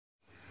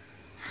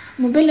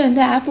மொபைலில்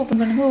வந்து app open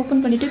பண்ணுங்கள்.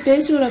 ஓப்பன் பண்ணிவிட்டு ப்ளே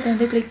ஸ்டோர் ஆப்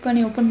வந்து கிளிக்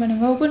பண்ணி ஓப்பன்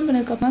பண்ணுங்கள். ஓப்பன்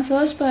பண்ணதுக்கப்புறம்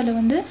சர்ச் பாரில்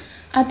வந்து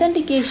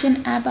அத்தன்டிகேஷன்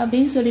ஆப்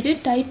அப்படின்னு சொல்லிட்டு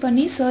டைப்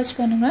பண்ணி சர்ச்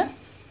பண்ணுங்கள்.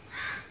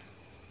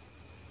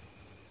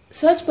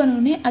 சர்ச்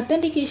பண்ணோடனே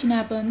அத்தன்டிகேஷன்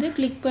ஆப்பை வந்து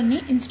கிளிக் பண்ணி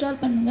இன்ஸ்டால்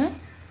பண்ணுங்கள்.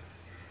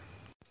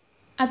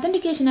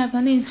 அத்தன்டிகேஷன் ஆப்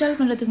வந்து இன்ஸ்டால்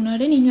பண்ணுறதுக்கு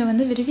முன்னாடி நீங்கள்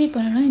வந்து வெரிஃபை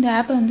பண்ணணும். இந்த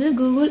ஆப்பை வந்து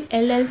கூகுள்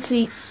LLC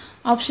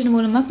ஆப்ஷன்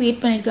மூலமாக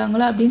க்ரியேட்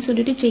பண்ணியிருக்காங்களா அப்படின்னு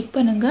சொல்லிட்டு செக்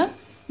பண்ணுங்கள்.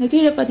 இந்த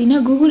கீழே பார்த்தீங்கன்னா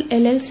கூகுள்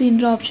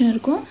LLCன்ற ஆப்ஷன்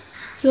இருக்கும்.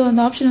 ஸோ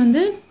அந்த ஆப்ஷன்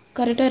வந்து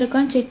கரெக்டாக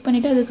இருக்கான்னு செக்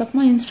பண்ணிவிட்டு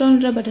அதுக்கப்புறமா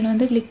இன்ஸ்டால்ன்ற பட்டனை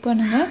வந்து கிளிக்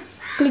பண்ணுங்கள்.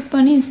 கிளிக்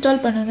பண்ணி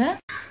இன்ஸ்டால் பண்ணுங்கள்.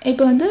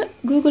 இப்போ வந்து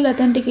கூகுள்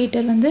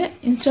அத்தன்டிகேட்டர் வந்து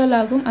இன்ஸ்டால்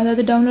ஆகும்,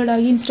 அதாவது டவுன்லோட்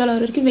ஆகி இன்ஸ்டால்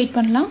ஆகிற வரைக்கும் வெயிட்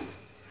பண்ணலாம்.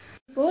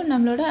 இப்போது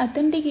நம்மளோட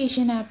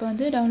அத்தன்டிகேஷன் ஆப்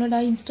வந்து டவுன்லோட்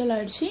ஆகி இன்ஸ்டால்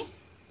ஆகிடுச்சு.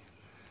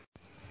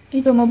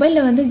 இப்போ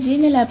மொபைலில் வந்து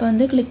ஜிமெயில் ஆப்பை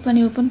வந்து கிளிக்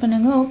பண்ணி ஓப்பன்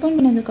பண்ணுங்கள். ஓப்பன்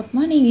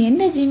பண்ணதுக்கப்புறமா நீங்கள்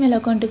எந்த ஜிமெயில்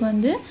அக்கௌண்ட்டுக்கு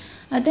வந்து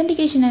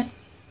அத்தன்டிகேஷனை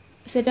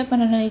செட்டப்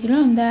பண்ண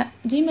நினைக்கிறோம் அந்த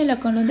ஜிமெயில்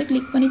அக்கௌண்ட் வந்து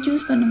கிளிக் பண்ணி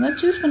சூஸ் பண்ணுங்கள்.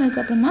 சூஸ்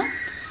பண்ணதுக்கப்புறமா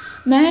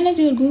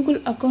மேனேஜ் ஒரு கூகுள்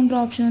அக்கௌண்ட்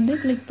ஆப்ஷன் வந்து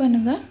கிளிக்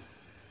பண்ணுங்கள்.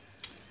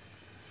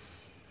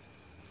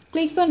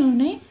 கிளிக்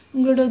பண்ணோடனே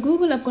உங்களோட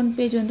கூகுள் அக்கௌண்ட்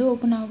பேஜ் வந்து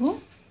ஓப்பன் ஆகும்.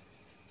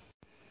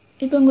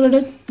 இப்போ உங்களோட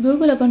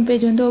கூகுள் அக்கௌண்ட்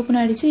பேஜ் வந்து ஓப்பன்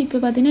ஆகிடுச்சு. இப்போ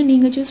பார்த்தீங்கன்னா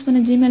நீங்கள் சூஸ் பண்ண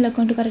ஜிமெயில்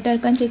அக்கௌண்ட் கரெக்டாக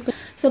இருக்கான்னு செக் பண்ணி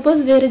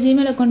சப்போஸ் வேறு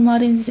ஜிமெயில் அக்கௌண்ட்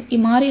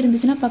மாறி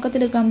இருந்துச்சுன்னா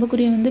பக்கத்தில் இருக்க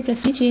அம்புக்குறியை வந்து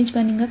ப்ரெஸ் பண்ணி சேஞ்ச்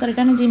பண்ணிங்க.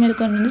 கரெக்டான ஜிமெயில்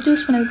அக்கௌண்ட் வந்து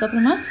சூஸ்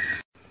பண்ணதுக்கப்புறமா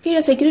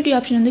கீழே செக்யூரிட்டி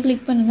ஆப்ஷன் வந்து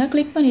கிளிக் பண்ணுங்கள்.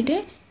 கிளிக் பண்ணிவிட்டு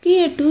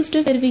கீழே 2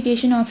 ஸ்டெப்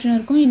வெரிஃபிகேஷன் ஆப்ஷன்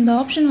இருக்கும். இந்த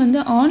ஆப்ஷன் வந்து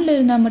ஆனில்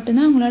இருந்தால்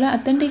மட்டும்தான் உங்களால்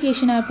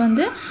அத்தன்டிகேஷன் ஆப்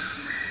வந்து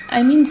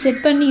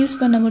செட் பண்ணி யூஸ்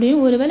பண்ண முடியும்.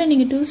 ஒருவேளை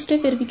நீங்கள் 2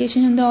 ஸ்டெப்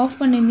வெரிஃபிகேஷன் வந்து ஆஃப்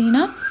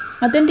பண்ணியிருந்தீங்கன்னா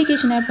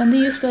அத்தன்டிகேஷன் ஆப் வந்து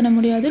யூஸ் பண்ண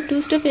முடியாது.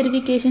 2 ஸ்டெப்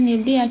வெரிஃபிகேஷன்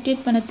எப்படி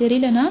ஆக்டிவேட் பண்ண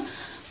தெரியலனா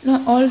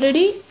நான்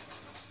ஆல்ரெடி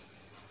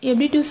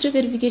எப்படி 2 ஸ்டெப்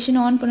வெரிஃபிகேஷன்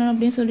ஆன் பண்ணணும்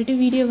அப்படின்னு சொல்லிட்டு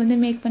வீடியோ வந்து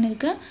மேக்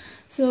பண்ணியிருக்கேன்.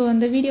 ஸோ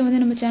அந்த வீடியோ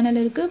வந்து நம்ம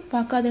சேனலில் இருக்குது,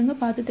 பார்க்காதவங்க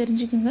பார்த்து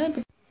தெரிஞ்சுக்குங்க.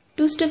 இப்போ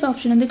 2 ஸ்டெப்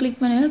ஆப்ஷன் வந்து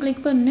கிளிக் பண்ணுங்கள்.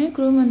 கிளிக் பண்ணி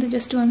க்ரோம் வந்து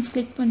ஜஸ்ட் ஒன்ஸ்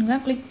கிளிக்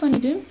பண்ணுங்கள். கிளிக்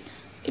பண்ணிவிட்டு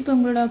இப்போ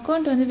உங்களோட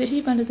அக்கௌண்ட் வந்து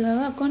வெரிஃபை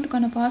பண்ணுறதுக்காக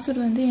அக்கௌண்ட்டுக்கான பாஸ்வேர்டு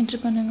வந்து என்ட்ரு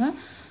பண்ணுங்கள்.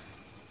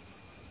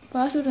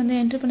 பாஸ்வேர்டு வந்து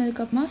என்ட்ரு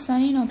பண்ணதுக்கப்புறமா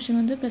சைன் ஆப்ஷன்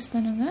வந்து ப்ரெஸ்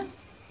பண்ணுங்கள்.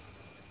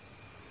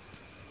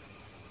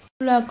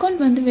 உங்களோட அக்கௌண்ட்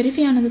வந்து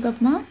வெரிஃபை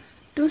ஆனதுக்கப்புறமா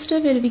 2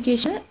 ஸ்டெப்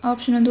வெரிஃபிகேஷன்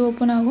ஆப்ஷன் வந்து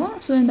ஓப்பன் ஆகும்.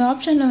 ஸோ இந்த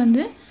ஆப்ஷனில்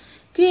வந்து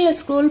கீழே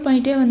ஸ்க்ரோல்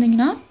பண்ணிகிட்டே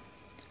வந்தீங்கன்னா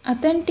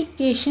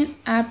அத்தன்டிகேஷன்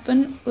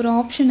ஆப்னு ஒரு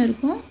ஆப்ஷன்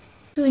இருக்கும்.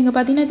 ஸோ இங்கே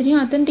பார்த்தீங்கன்னா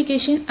தெரியும்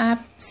அத்தன்டிகேஷன்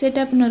ஆப்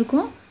செட்டப்னு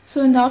இருக்கும். ஸோ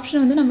இந்த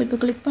ஆப்ஷனை வந்து நம்ம இப்போ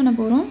கிளிக் பண்ண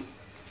போகிறோம்.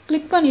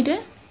 கிளிக் பண்ணிவிட்டு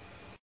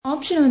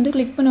ஆப்ஷனை வந்து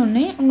கிளிக் பண்ண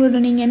உடனே உங்களோட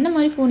நீங்கள் என்ன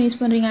மாதிரி ஃபோன் யூஸ்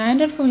பண்ணுறீங்க,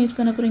 ஆண்ட்ராய்ட் ஃபோன் யூஸ்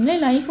பண்ண போகிறீங்களா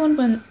இல்லை ஐஃபோன்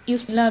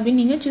யூஸ் பண்ணலாம் அப்படின்னு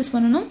நீங்கள் சூஸ்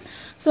பண்ணணும்.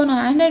 ஸோ நான்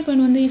ஆண்ட்ராய்ட்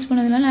ஃபோன் வந்து யூஸ்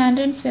பண்ணதுனால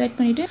ஆண்ட்ராய்ட் செலக்ட்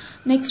பண்ணிவிட்டு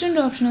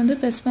நெக்ஸ்ட்ன்ற ஆப்ஷன் வந்து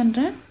ப்ரெஸ்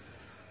பண்ணுறேன்.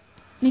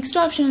 நெக்ஸ்ட்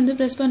ஆப்ஷன் வந்து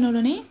ப்ரெஸ் பண்ண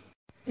உடனே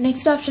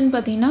நெக்ஸ்ட் ஆப்ஷன்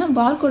பார்த்தீங்கன்னா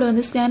பார்கோடை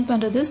வந்து ஸ்கேன்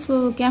பண்ணுறது. ஸோ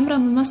கேமரா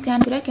மூலமாக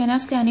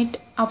கேனாட் ஸ்கேன் இட்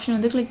ஆப்ஷன்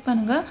வந்து கிளிக்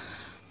பண்ணுங்கள்.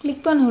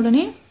 கிளிக் பண்ண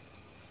உடனே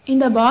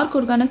இந்த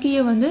பார்கோடுக்கான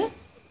கீயை வந்து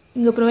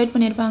இங்கே ப்ரொவைட்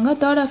பண்ணியிருப்பாங்க.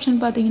 தேர்ட் ஆப்ஷன்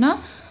பார்த்தீங்கன்னா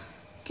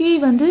கீ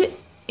வந்து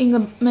இங்கே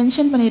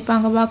மென்ஷன்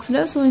பண்ணியிருப்பாங்க பாக்ஸில்.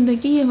 ஸோ இந்த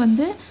கீயை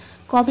வந்து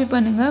காப்பி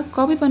பண்ணுங்கள்.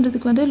 காப்பி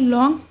பண்ணுறதுக்கு வந்து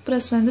லாங்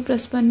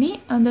ப்ரெஸ் பண்ணி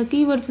அந்த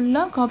கீவேர்ட்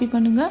ஃபுல்லாக காப்பி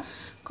பண்ணுங்கள்.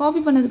 காப்பி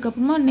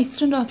பண்ணதுக்கப்புறமா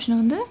நெக்ஸ்ட்ன்ற ஆப்ஷனை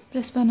வந்து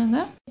ப்ரெஸ்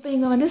பண்ணுங்கள். இப்போ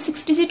இங்கே வந்து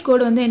 6 டிஜிட்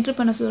கோடு வந்து என்ட்ரு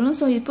பண்ண சொல்லணும்.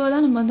 ஸோ இப்போ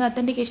தான் நம்ம வந்து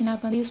அத்தன்டிகேஷன்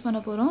ஆப் வந்து யூஸ்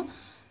பண்ண போகிறோம்.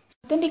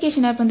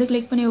 அத்தன்டிகேஷன் ஆப் வந்து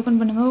கிளிக் பண்ணி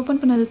ஓப்பன் பண்ணுங்கள்.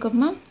 ஓப்பன்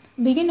பண்ணதுக்கப்புறமா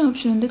பிகின்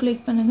ஆப்ஷன் வந்து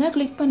கிளிக் பண்ணுங்கள்.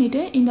 கிளிக்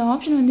பண்ணிவிட்டு இந்த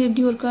ஆப்ஷன் வந்து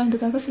எப்படி ஒர்க்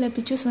ஆகிறதுக்காக சில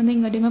பிக்சர்ஸ் வந்து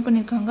இங்கே டெமோ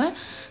பண்ணியிருக்காங்க.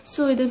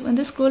 ஸோ இது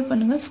வந்து ஸ்க்ரோல்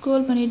பண்ணுங்கள்.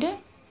 ஸ்க்ரோல் பண்ணிவிட்டு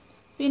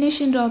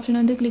ஃபினிஷ்ன்ற ஆப்ஷன்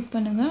வந்து கிளிக்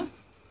பண்ணுங்கள்.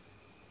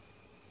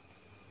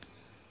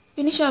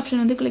 ஃபினிஷ்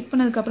ஆப்ஷன் வந்து கிளிக்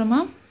பண்ணதுக்கப்புறமா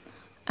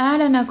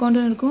ஆட் அண்ட்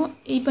அக்கௌண்ட்னு இருக்கும்.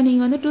 இப்போ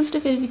நீங்கள் வந்து 2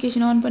 ஸ்டெப்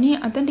வெரிஃபிகேஷன் ஆன் பண்ணி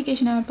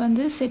அத்தன்டிகேஷன் ஆப்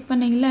வந்து செட்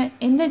பண்ணிங்களா,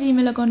 எந்த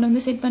ஜிமெயில் அக்கௌண்ட்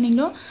வந்து செட்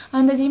பண்ணிங்களோ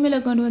அந்த ஜிமெயில்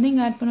அக்கௌண்ட் வந்து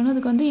இங்கே ஆட் பண்ணணும்.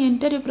 அதுக்கு வந்து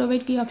என்டர்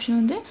ப்ரொவைட் கீ ஆப்ஷன்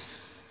வந்து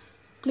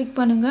கிளிக்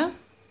பண்ணுங்கள்.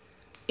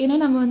 ஏன்னா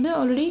நம்ம வந்து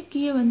ஆல்ரெடி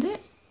கீயை வந்து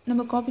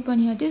நம்ம காப்பி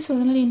பண்ணியாச்சு. ஸோ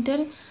அதனால்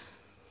என்டர்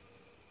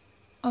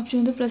ஆப்ஷன்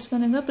வந்து ப்ரெஸ்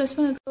பண்ணுங்கள். ப்ரெஸ்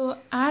பண்ண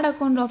ஆட்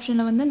அக்கௌண்ட்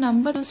ஆப்ஷனில் வந்து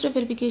நம்ம 2 ஸ்டெப்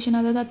வெரிஃபிகேஷன்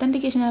அதாவது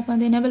அத்தன்டிகேஷன் ஆப்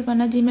வந்து எனேபிள்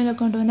பண்ண ஜிமெயில்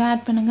அக்கௌண்ட் வந்து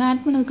ஆட் பண்ணுங்கள்.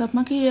 ஆட்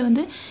பண்ணதுக்கப்புறமா கீழே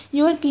வந்து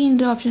யுவர்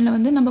கீன்ற ஆப்ஷனில்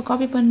வந்து நம்ம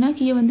காப்பி பண்ண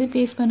கீயை வந்து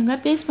பேஸ்ட் பண்ணுங்கள்.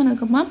 பேஸ்ட்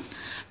பண்ணதுக்கப்புறமா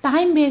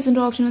டைம்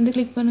பேஸ்ன்ற ஆப்ஷன் வந்து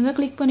கிளிக் பண்ணுங்கள்.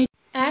 கிளிக் பண்ணி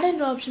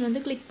ஆட்ன்ற ஆப்ஷன்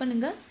வந்து கிளிக்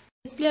பண்ணுங்கள்.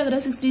 டிஸ்பிளே ஆகிற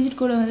 6 டிஜிட்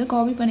கோடை வந்து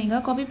காப்பி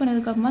பண்ணிங்க. காப்பி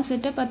பண்ணதுக்கப்புறமா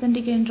செட்டப்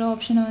அத்தன்டிகேட்ன்ற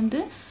ஆப்ஷனை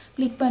வந்து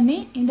கிளிக் பண்ணி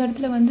இந்த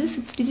இடத்துல வந்து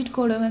 6 டிஜிட்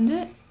கோடை வந்து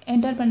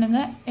என்டர்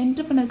பண்ணுங்கள்.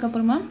 என்டர்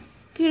பண்ணதுக்கப்புறமா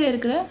கீழே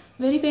இருக்கிற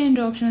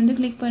வெரிஃபைன்ற ஆப்ஷன் வந்து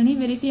கிளிக் பண்ணி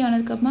வெரிஃபை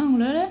ஆனதுக்கப்புறமா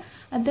உங்களோட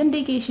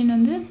அத்தன்டிகேஷன்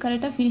வந்து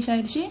கரெக்டாக ஃபினிஷ்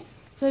ஆகிடுச்சு.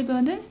 ஸோ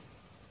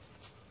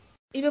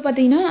இப்போ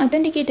பார்த்தீங்கன்னா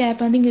அத்தன்டிகேட்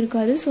ஆப் வந்து இங்கே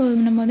இருக்காது. ஸோ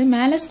நம்ம வந்து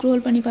மேலே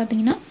ஸ்க்ரோல் பண்ணி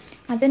பார்த்தீங்கன்னா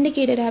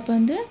அத்தன்டிகேட்டட் ஆப்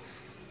வந்து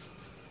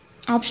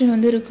ஆப்ஷன்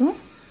வந்து இருக்கும்.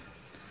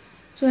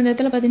 ஸோ இந்த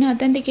இடத்துல பார்த்தீங்கன்னா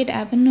அத்தன்டிகேட்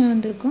ஆப்னு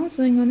வந்துருக்கும்.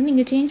 ஸோ இங்கே வந்து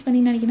நீங்கள் சேஞ்ச்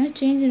பண்ணி நினைக்கிறீங்கன்னா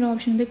சேஞ்சுன்ற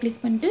ஆப்ஷன் வந்து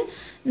கிளிக் பண்ணிட்டு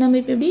நம்ம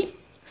இப்போ எப்படி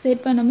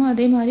செட் பண்ணமோ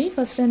அதே மாதிரி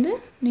ஃபஸ்ட்லேருந்து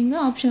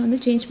நீங்கள் ஆப்ஷன் வந்து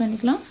சேஞ்ச்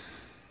பண்ணிக்கலாம்.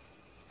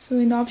 ஸோ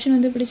இந்த ஆப்ஷன்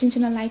வந்து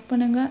பிடிச்சிருந்துச்சுன்னா லைக்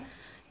பண்ணுங்கள்.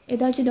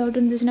 ஏதாச்சும் டவுட்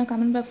இருந்துச்சுன்னா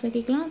கமெண்ட் பாக்ஸில்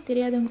கேட்கலாம்.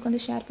 தெரியாதவங்களுக்கு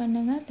வந்து ஷேர்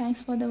பண்ணுங்கள்.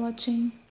 தேங்க்ஸ் ஃபார் த வாட்சிங்.